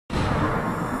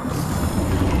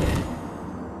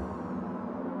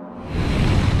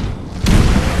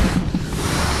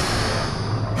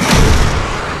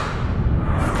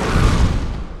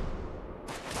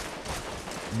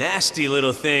nasty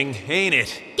little thing, ain't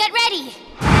it? Get ready!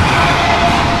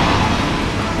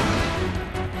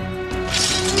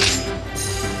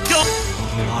 Go!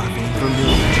 Larvae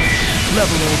vermilion,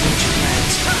 level of ancient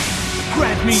lands.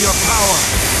 Grant me your power!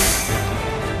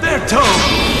 Their toe!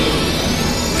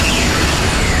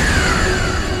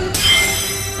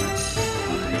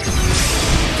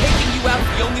 Taking you out's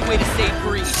the only way to save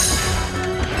breed.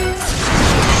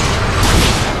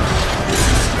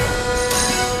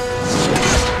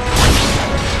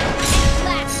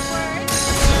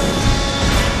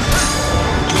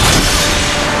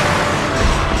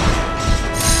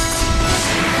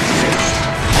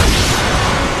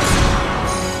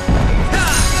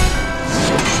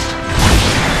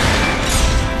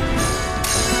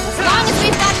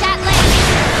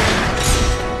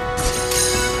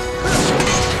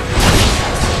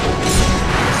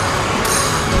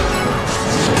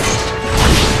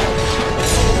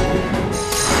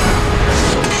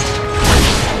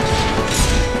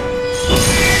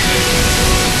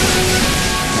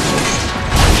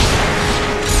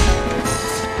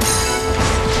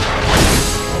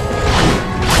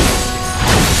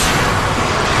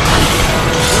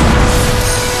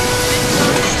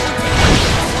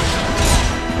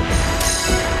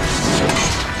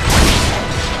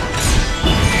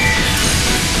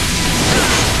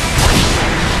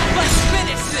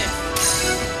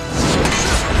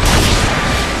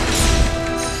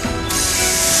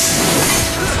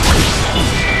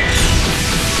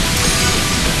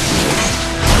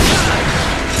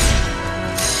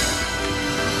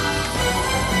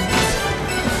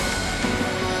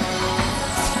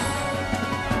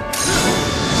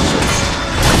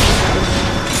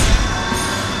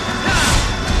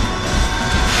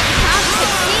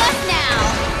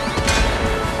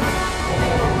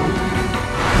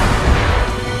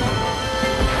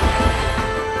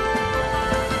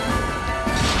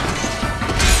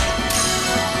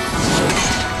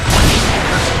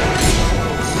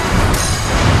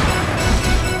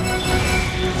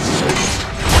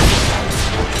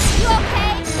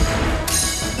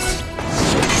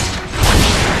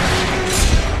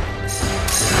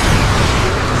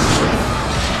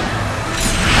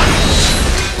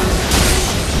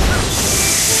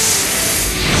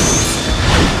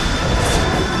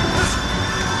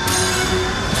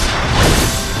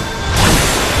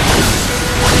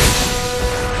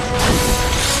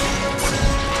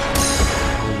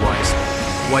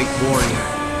 White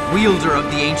warrior, wielder of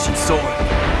the ancient sword,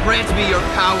 grant me your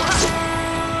power.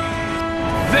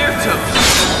 Verto!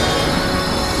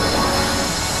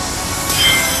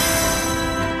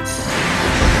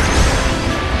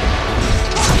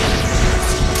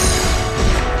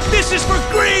 This is for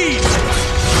greed!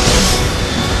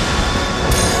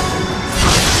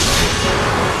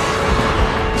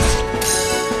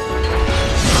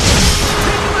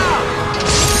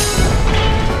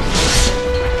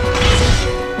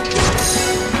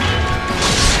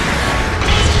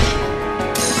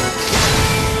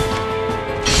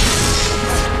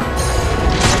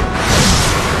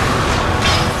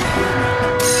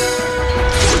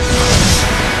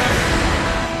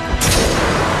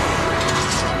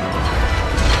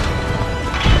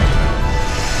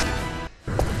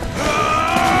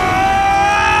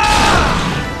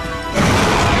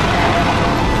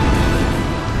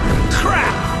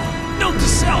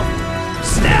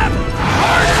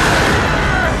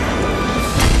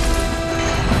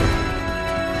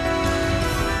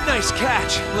 Nice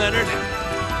catch, Leonard.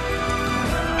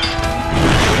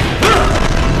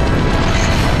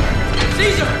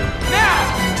 Caesar!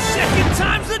 Now! Second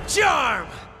time's the charm!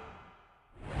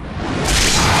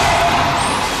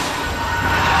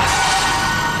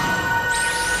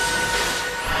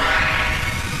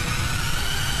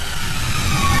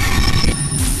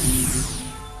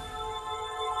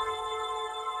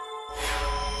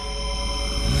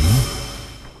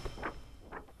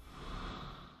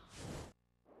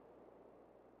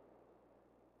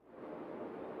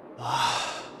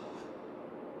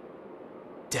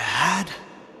 Dad?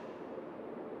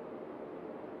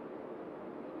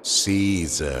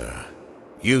 Caesar,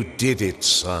 you did it,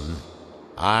 son.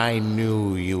 I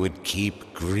knew you would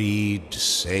keep greed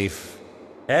safe.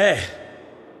 Hey.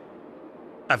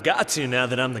 I've got to now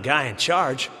that I'm the guy in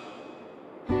charge.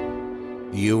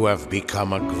 You have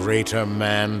become a greater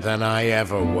man than I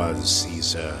ever was,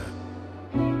 Caesar.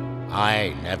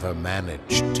 I never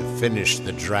managed to finish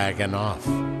the dragon off.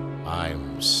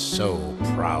 I'm so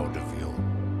proud of you.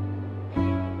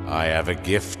 I have a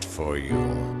gift for you.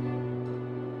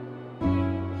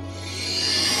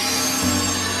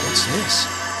 What's this?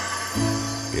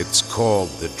 It's called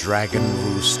the Dragon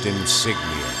Roost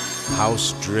Insignia.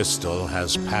 House Driscoll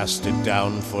has passed it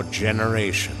down for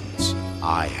generations.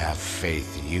 I have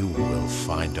faith you will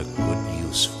find a good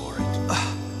use for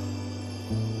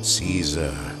it.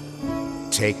 Caesar,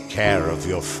 take care of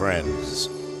your friends.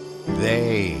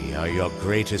 They are your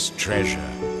greatest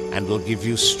treasure and will give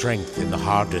you strength in the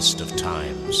hardest of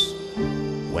times,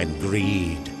 when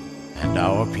greed and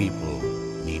our people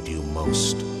need you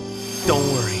most. Don't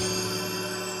worry.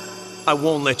 I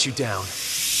won't let you down.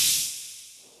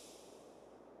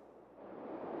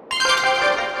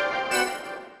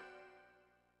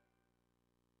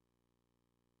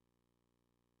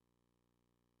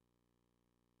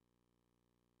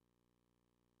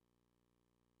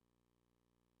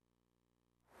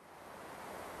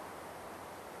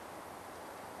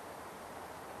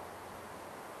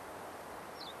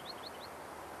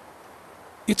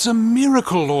 It's a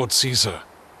miracle, Lord Caesar.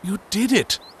 You did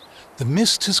it. The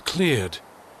mist has cleared.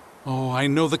 Oh, I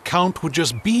know the Count would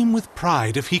just beam with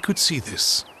pride if he could see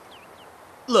this.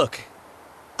 Look,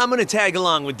 I'm gonna tag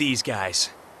along with these guys.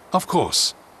 Of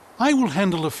course. I will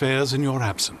handle affairs in your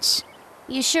absence.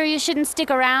 You sure you shouldn't stick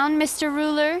around, Mr.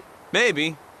 Ruler?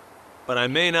 Maybe, but I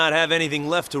may not have anything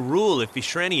left to rule if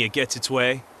Vishrenia gets its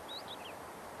way.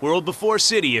 World before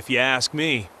city, if you ask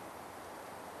me.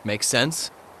 Makes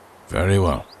sense. Very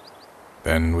well.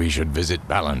 Then we should visit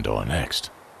Ballandor next.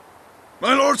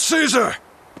 My Lord Caesar!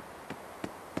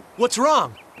 What's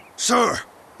wrong? Sir,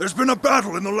 there's been a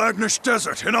battle in the Lagnish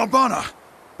Desert in Albana.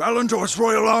 Ballandor's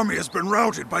royal army has been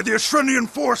routed by the Ishrenian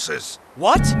forces.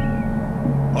 What?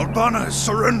 Albana has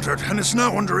surrendered and is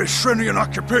now under Ishrenian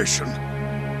occupation.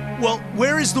 Well,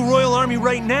 where is the royal army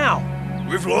right now?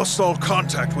 We've lost all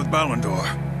contact with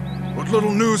Ballandor. What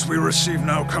little news we receive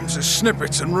now comes as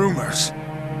snippets and rumors.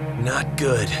 Not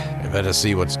good. We better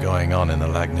see what's going on in the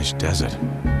Lagnish Desert.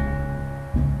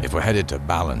 If we're headed to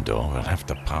Ballandor, we'll have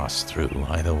to pass through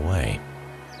either way.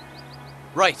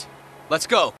 Right. Let's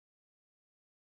go.